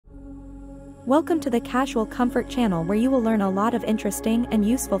Welcome to the Casual Comfort channel, where you will learn a lot of interesting and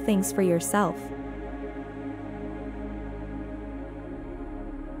useful things for yourself.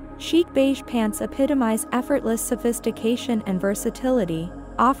 Chic beige pants epitomize effortless sophistication and versatility,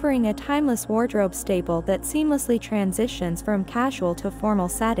 offering a timeless wardrobe staple that seamlessly transitions from casual to formal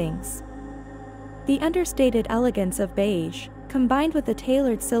settings. The understated elegance of beige, combined with the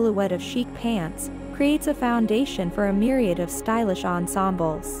tailored silhouette of chic pants, creates a foundation for a myriad of stylish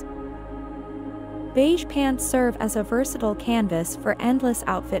ensembles. Beige pants serve as a versatile canvas for endless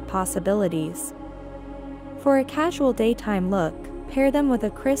outfit possibilities. For a casual daytime look, pair them with a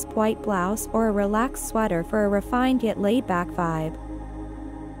crisp white blouse or a relaxed sweater for a refined yet laid-back vibe.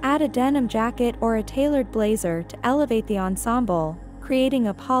 Add a denim jacket or a tailored blazer to elevate the ensemble, creating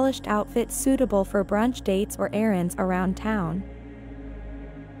a polished outfit suitable for brunch dates or errands around town.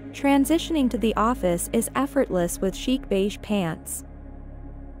 Transitioning to the office is effortless with chic beige pants.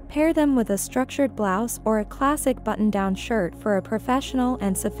 Pair them with a structured blouse or a classic button-down shirt for a professional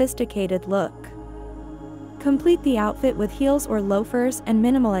and sophisticated look. Complete the outfit with heels or loafers and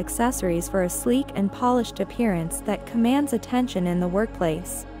minimal accessories for a sleek and polished appearance that commands attention in the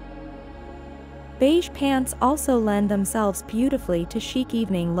workplace. Beige pants also lend themselves beautifully to chic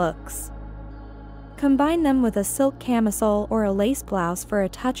evening looks. Combine them with a silk camisole or a lace blouse for a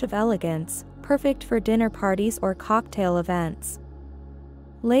touch of elegance, perfect for dinner parties or cocktail events.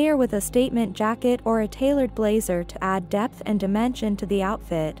 Layer with a statement jacket or a tailored blazer to add depth and dimension to the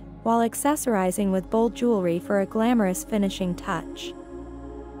outfit, while accessorizing with bold jewelry for a glamorous finishing touch.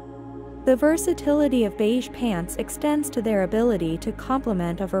 The versatility of beige pants extends to their ability to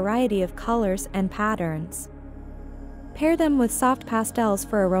complement a variety of colors and patterns. Pair them with soft pastels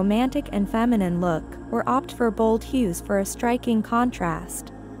for a romantic and feminine look, or opt for bold hues for a striking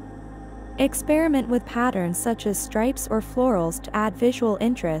contrast. Experiment with patterns such as stripes or florals to add visual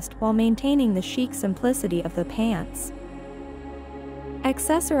interest while maintaining the chic simplicity of the pants.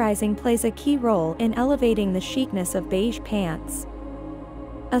 Accessorizing plays a key role in elevating the chicness of beige pants.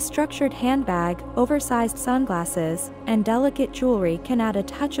 A structured handbag, oversized sunglasses, and delicate jewelry can add a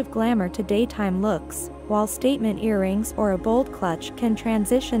touch of glamour to daytime looks, while statement earrings or a bold clutch can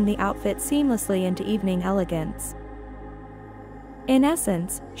transition the outfit seamlessly into evening elegance. In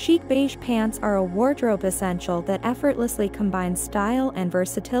essence, chic beige pants are a wardrobe essential that effortlessly combines style and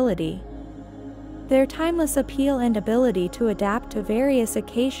versatility. Their timeless appeal and ability to adapt to various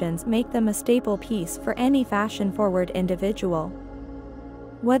occasions make them a staple piece for any fashion-forward individual.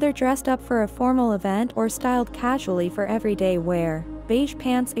 Whether dressed up for a formal event or styled casually for everyday wear, beige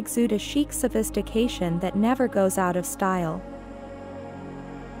pants exude a chic sophistication that never goes out of style.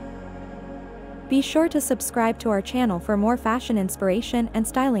 Be sure to subscribe to our channel for more fashion inspiration and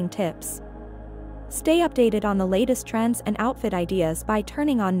styling tips. Stay updated on the latest trends and outfit ideas by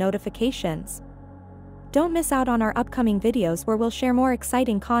turning on notifications. Don't miss out on our upcoming videos, where we'll share more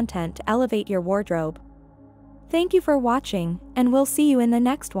exciting content to elevate your wardrobe. Thank you for watching, and we'll see you in the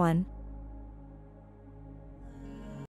next one.